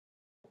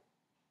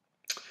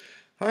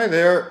Hi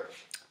there.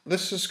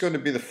 This is going to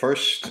be the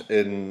first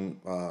in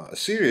a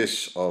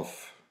series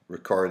of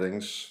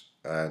recordings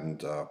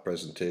and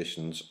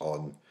presentations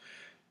on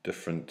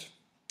different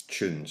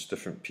tunes,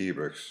 different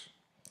P-books,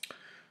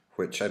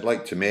 which I'd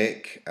like to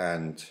make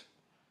and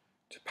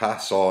to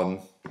pass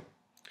on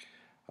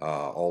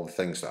all the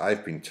things that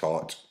I've been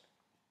taught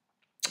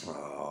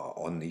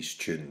on these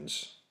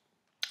tunes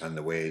and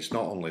the ways,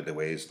 not only the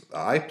ways that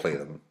I play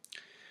them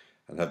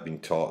and have been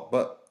taught,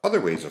 but other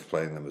ways of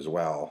playing them as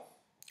well,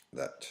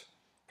 that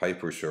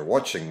pipers who are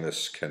watching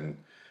this can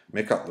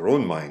make up their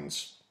own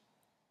minds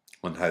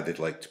on how they'd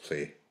like to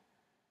play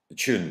the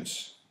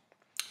tunes.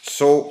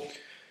 So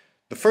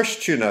the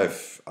first tune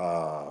I've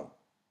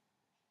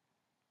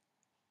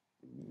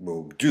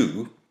will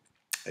do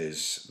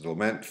is the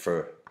Lament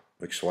for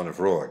MacSwan of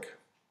Roaig,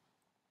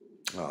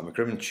 a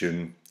MacRimmon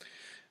tune,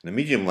 and a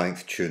medium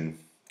length tune,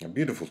 a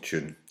beautiful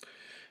tune.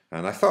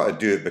 And I thought I'd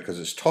do it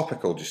because it's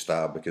topical just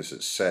now, because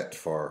it's set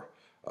for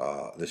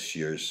this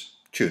year's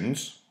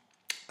tunes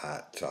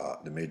at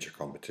the major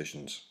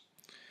competitions,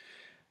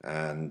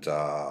 and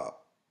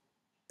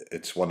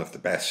it's one of the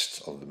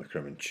best of the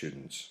MacRimmon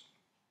tunes.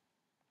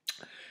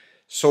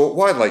 So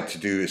what I'd like to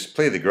do is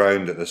play the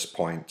ground at this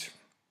point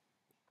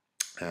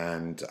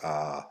and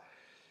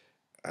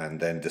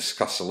then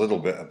discuss a little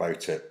bit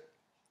about it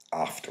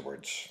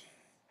afterwards.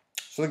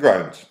 So the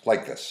ground,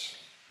 like this.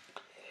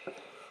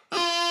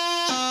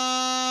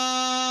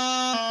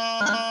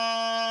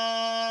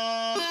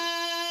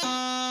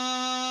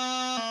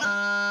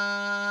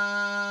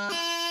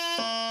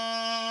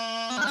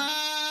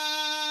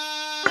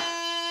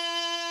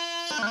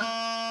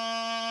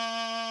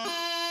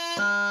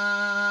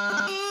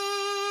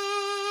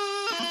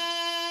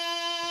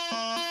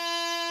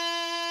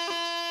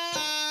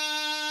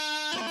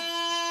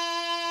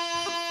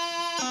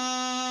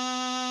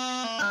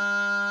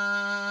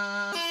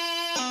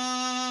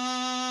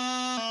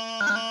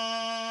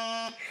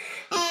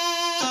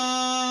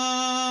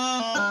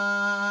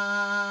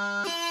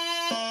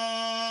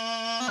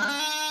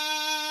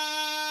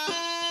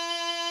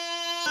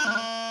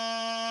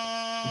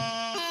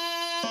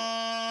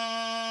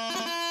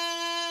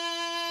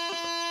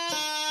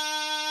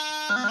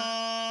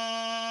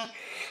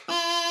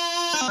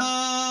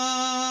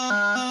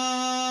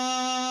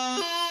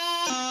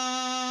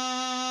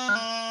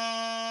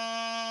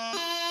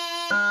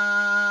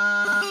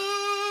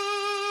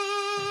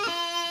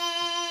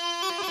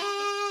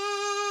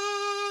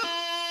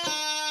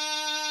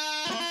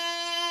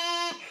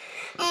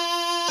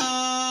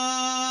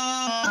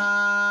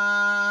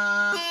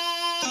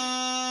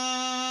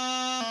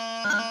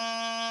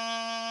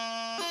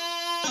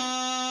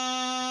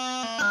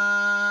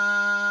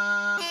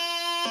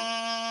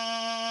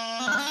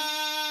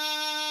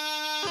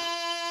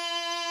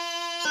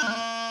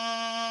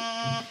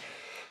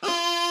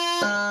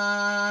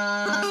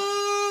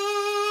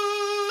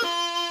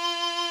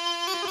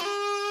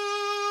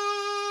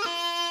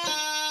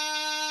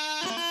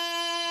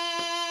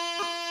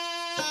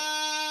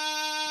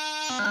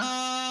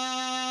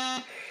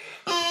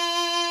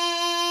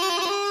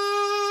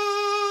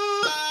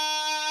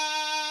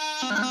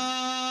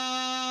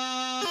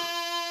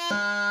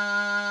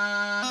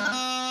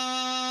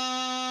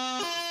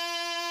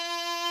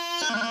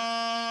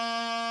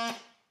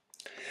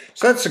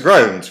 So that's the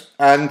ground,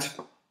 and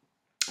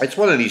it's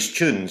one of these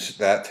tunes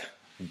that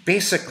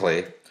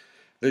basically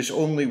there's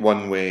only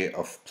one way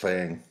of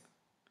playing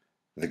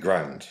the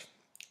ground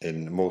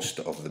in most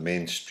of the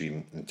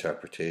mainstream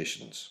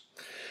interpretations.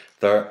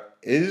 There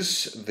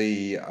is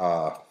the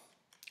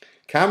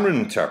Cameron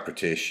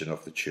interpretation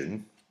of the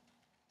tune,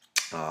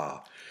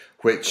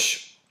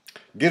 which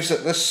gives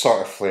it this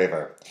sort of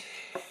flavour.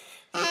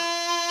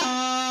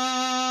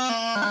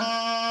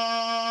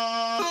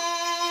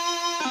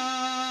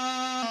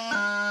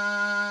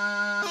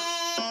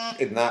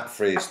 In that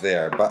phrase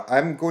there, but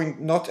I'm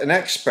not an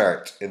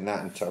expert in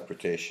that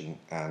interpretation,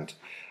 and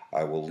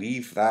I will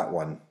leave that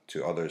one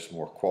to others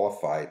more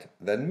qualified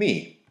than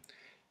me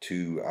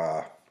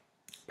to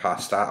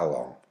pass that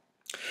along.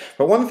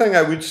 But one thing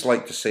I would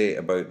like to say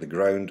about the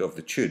ground of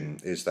the tune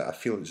is that I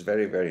feel it's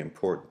very, very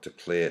important to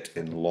play it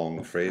in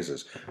long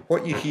phrases.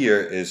 What you hear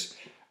is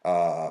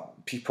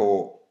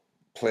people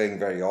playing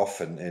very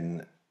often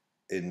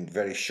in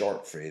very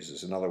short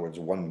phrases. In other words,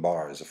 one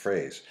bar is a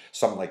phrase,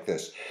 something like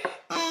this.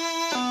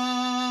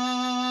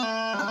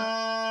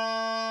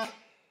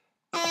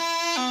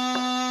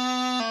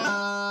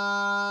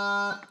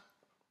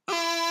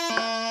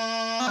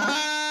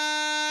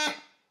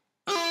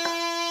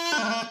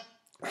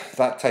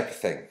 That type of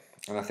thing.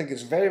 And I think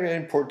it's very, very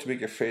important to make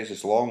your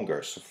phrases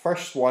longer. So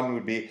first one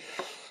would be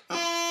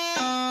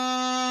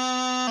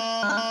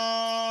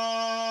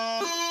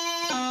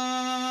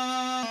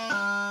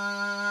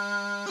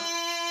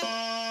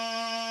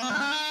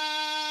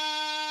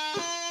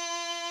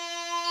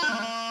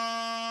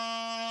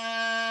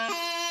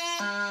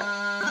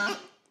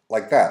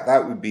like that.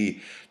 That would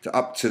be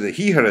up to the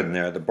hee-haw in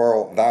there, the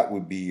burl. That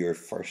would be your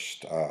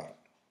first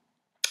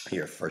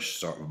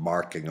sort of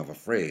marking of a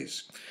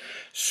phrase.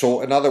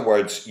 So in other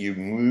words, you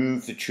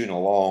move the tune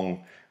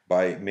along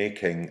by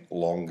making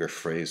longer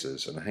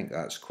phrases, and I think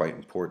that's quite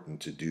important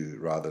to do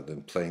rather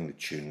than playing the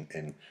tune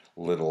in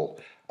little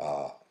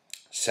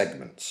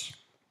segments.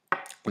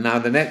 Now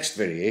the next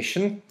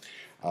variation,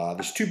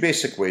 there's two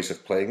basic ways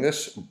of playing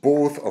this,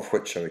 both of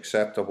which are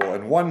acceptable,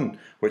 and one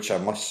which I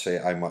must say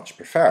I much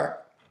prefer.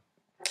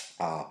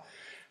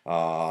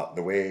 The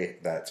way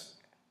that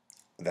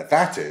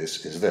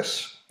is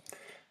this.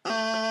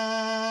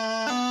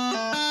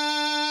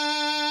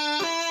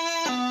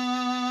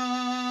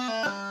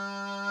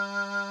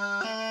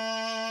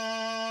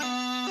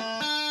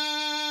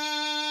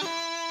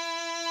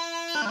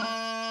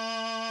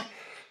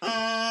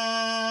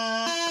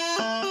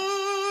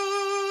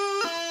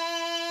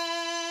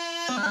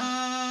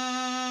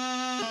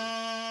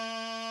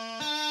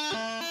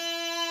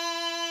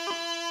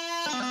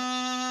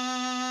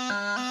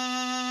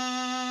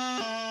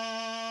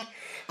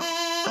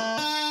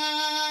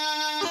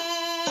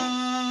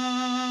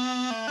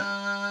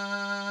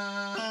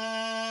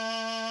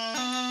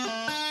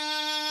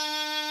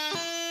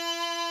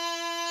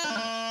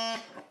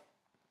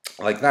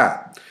 Like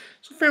that.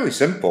 So fairly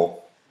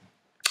simple,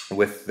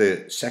 with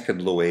the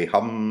second low A,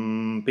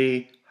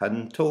 hum-be,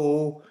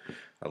 hunto,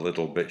 a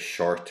little bit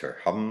shorter,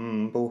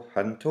 humbo,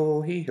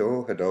 hunto,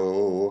 hee-ho,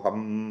 hado,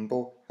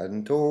 humbo,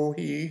 hunto,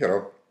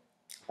 hee-ho,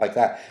 like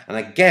that. And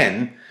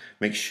again,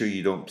 make sure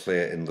you don't play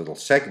it in little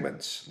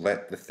segments.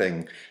 Let the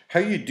thing,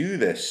 how you do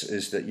this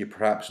is that you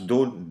perhaps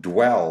don't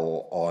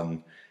dwell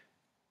on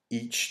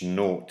each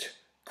note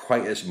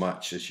quite as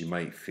much as you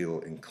might feel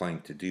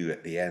inclined to do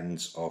at the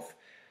ends of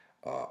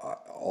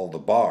all the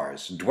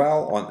bars.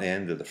 Dwell on the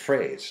end of the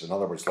phrase. In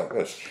other words, like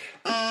this.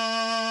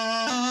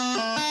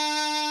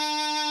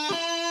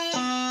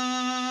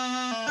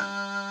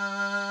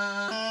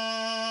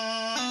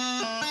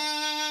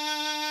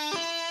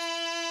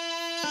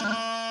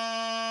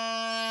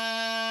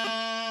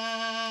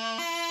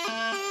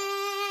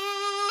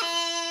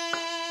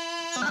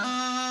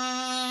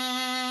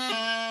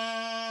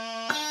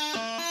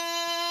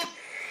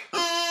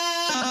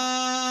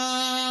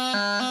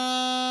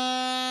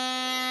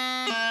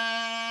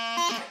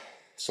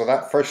 So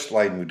that first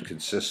line would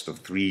consist of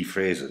three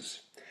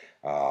phrases,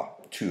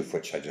 two of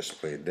which I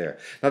just played there.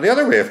 Now the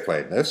other way of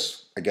playing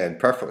this, again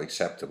perfectly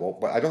acceptable,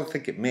 but I don't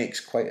think it makes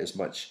quite as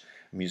much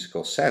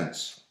musical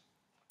sense,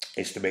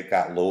 is to make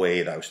that low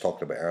A that I was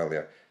talking about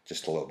earlier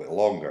just a little bit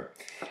longer.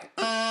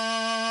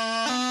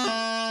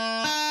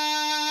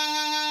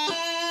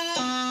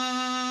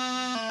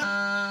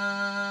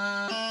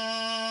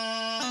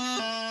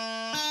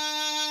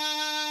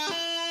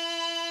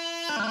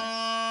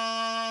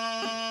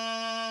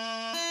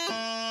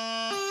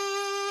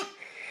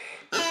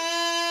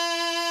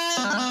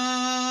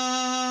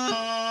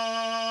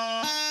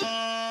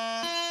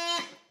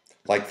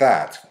 Like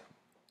that.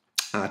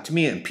 To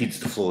me it impedes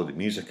the flow of the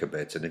music a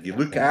bit, and if you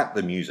look at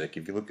the music,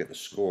 if you look at the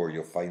score,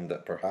 you'll find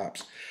that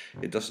perhaps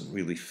it doesn't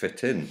really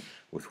fit in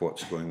with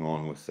what's going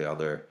on with the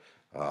other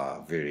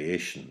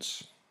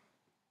variations.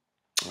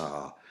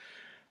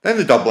 Then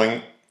the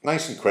doubling,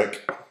 nice and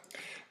quick,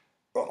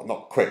 well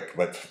not quick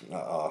but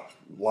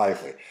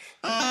lively.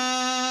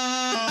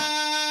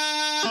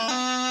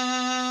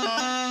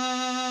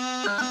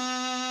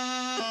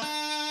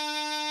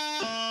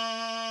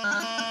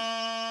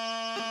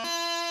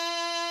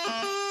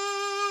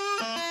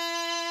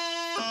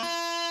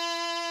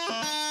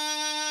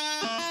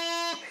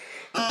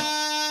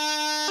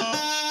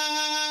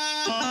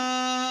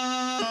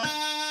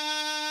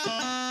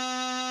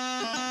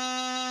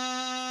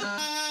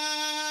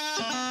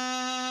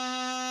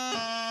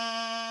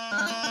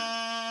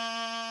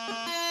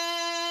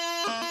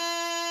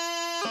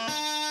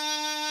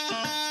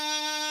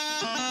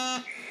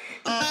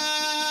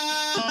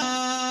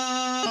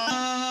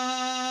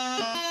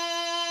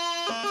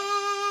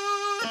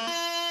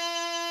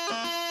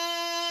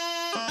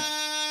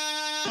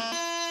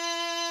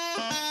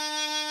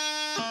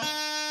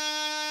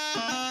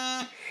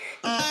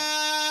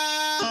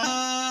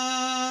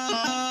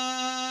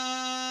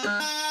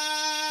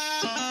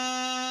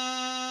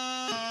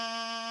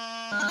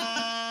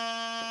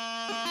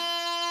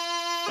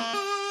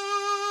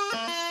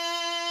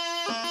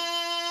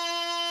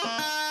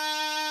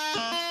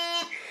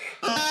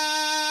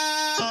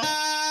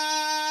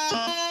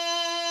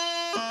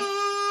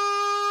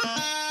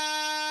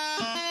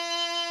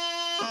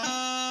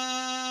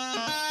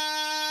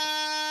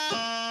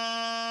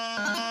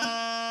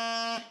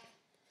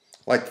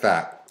 Like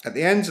that. At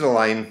the ends of the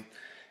line,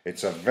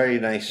 it's a very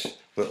nice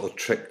little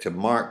trick to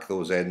mark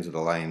those ends of the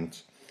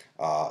lines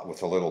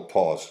with a little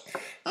pause.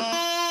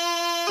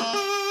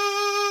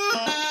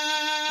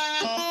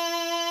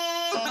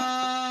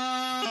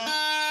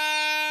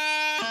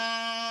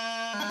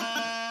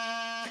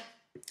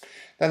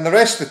 Then the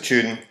rest of the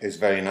tune is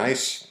very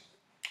nice.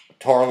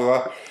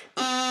 Torlua.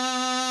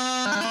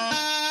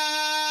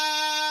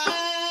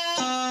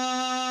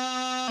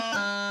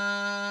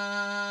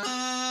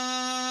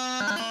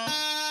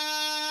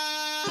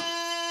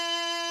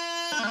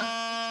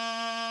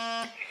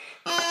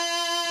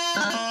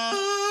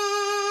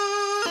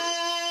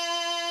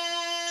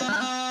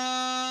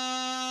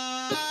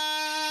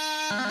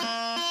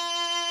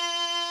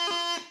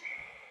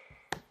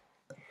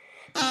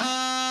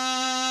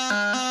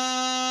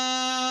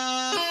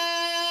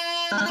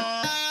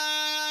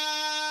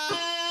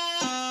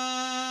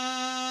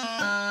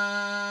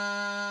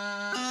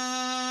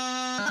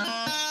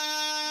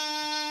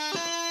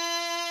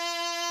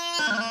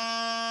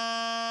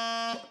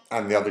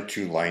 and the other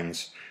two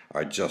lines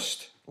are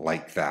just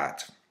like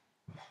that.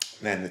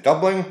 Then the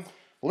doubling,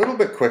 a little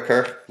bit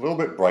quicker, a little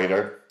bit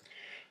brighter,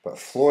 but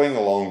flowing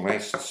along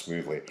nice and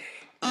smoothly.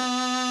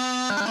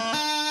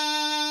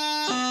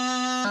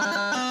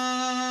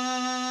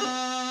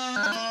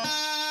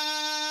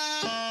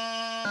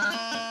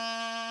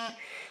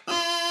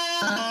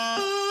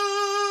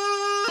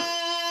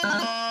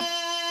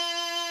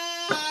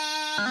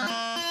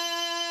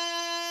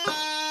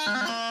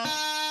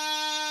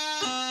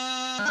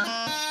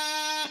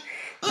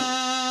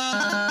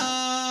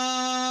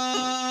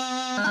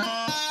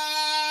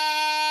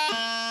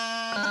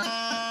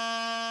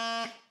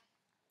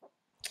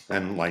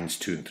 And lines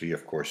 2 and 3,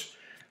 of course,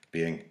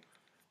 being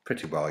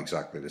pretty well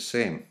exactly the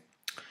same.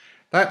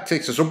 That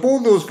takes us, so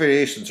both those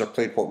variations are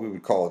played what we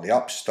would call the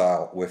up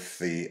style, with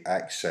the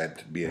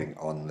accent being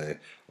on the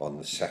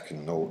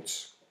second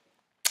notes.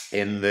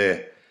 In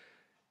the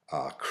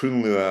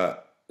Crunlua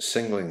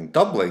singling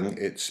doubling,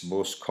 it's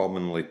most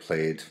commonly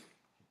played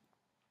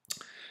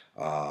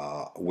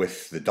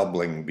with the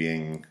doubling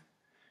being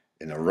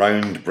in a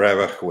round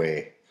brevach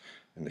way,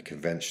 in the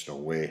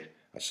conventional way,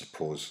 I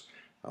suppose.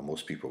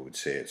 Most people would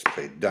say it's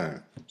played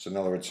down. So in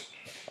other words,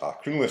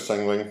 Crunlua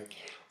singling.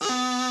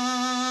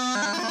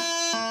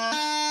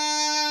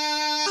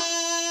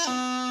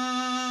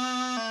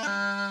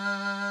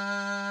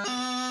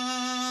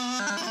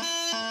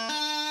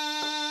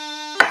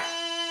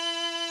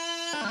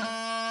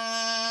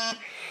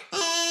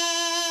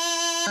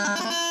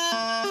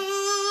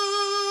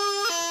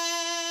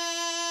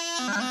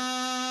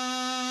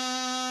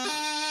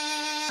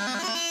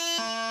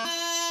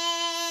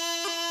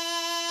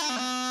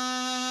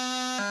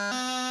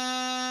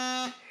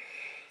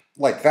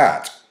 Like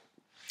that,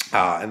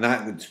 and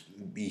that would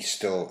be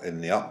still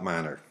in the up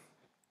manner.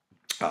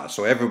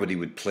 So everybody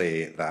would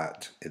play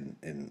that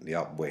in the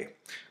up way.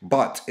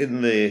 But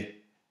in the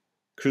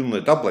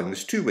Crunlua doubling,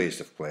 there's two ways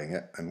of playing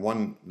it, and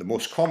one, the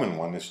most common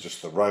one, is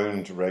just the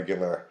round,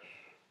 regular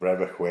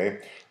brevach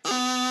way.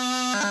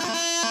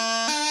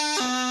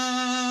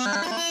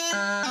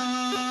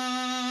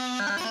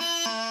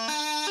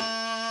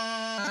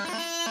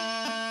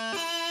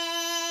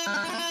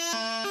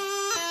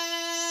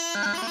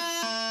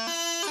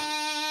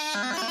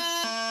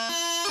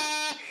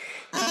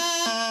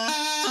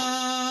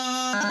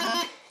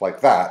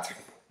 Like that.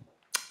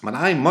 But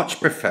I much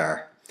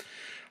prefer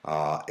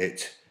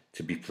it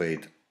to be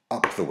played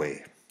up the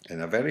way,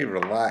 in a very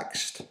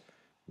relaxed,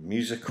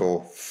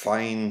 musical,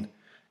 fine,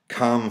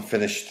 calm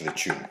finish to the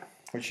tune,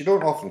 which you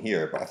don't often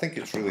hear, but I think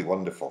it's really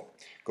wonderful.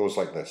 It goes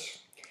like this.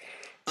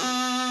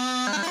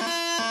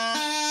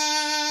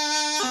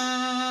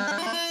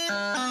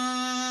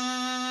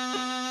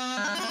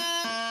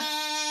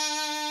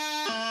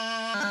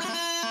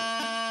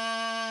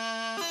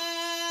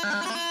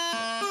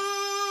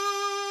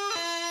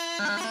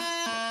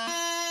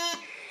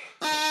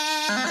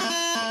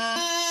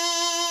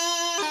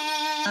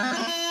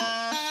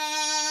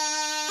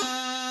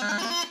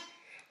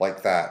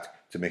 Like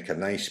that, to make a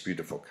nice,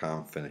 beautiful,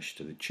 calm finish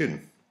to the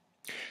tune.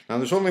 Now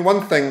there's only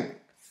one thing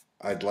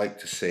I'd like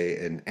to say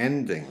in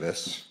ending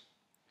this,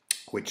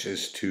 which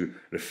is to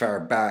refer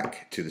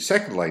back to the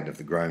second line of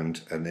the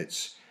ground, and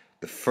it's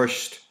the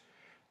first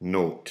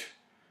note,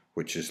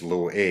 which is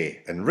low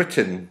A, and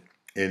written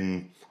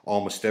in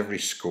almost every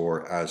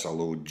score as a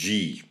low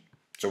G.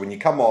 So when you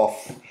come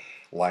off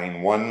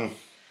line 1,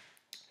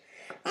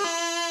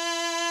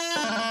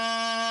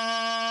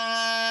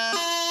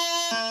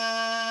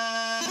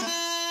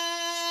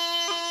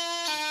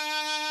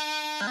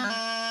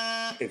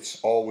 it's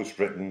always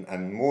written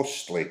and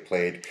mostly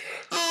played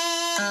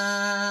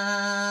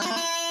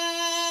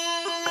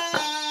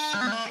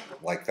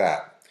like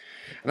that.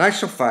 In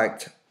actual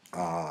fact,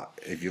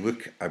 if you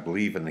look, I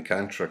believe, in the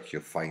cantric,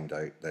 you'll find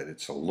out that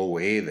it's a low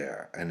A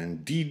there, and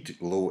indeed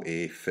low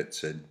A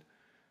fits in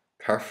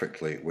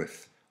perfectly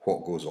with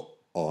what goes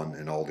on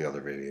in all the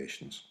other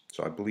variations.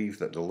 So I believe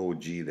that the low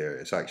G there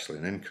is actually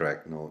an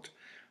incorrect note,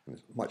 and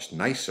it's much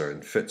nicer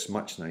and fits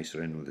much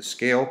nicer in with the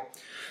scale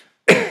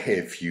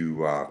if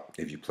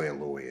you play a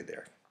low A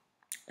there.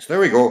 So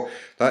there we go.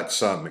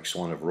 That's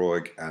MacSwan of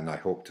Roaig, and I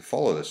hope to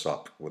follow this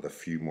up with a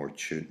few more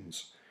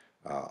tunes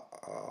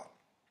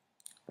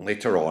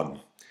later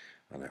on,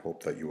 and I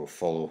hope that you will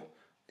follow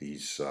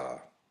these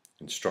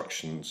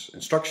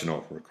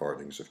instructional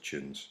recordings of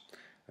tunes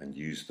and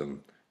use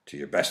them to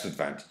your best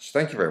advantage.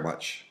 Thank you very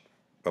much.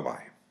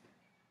 Bye-bye.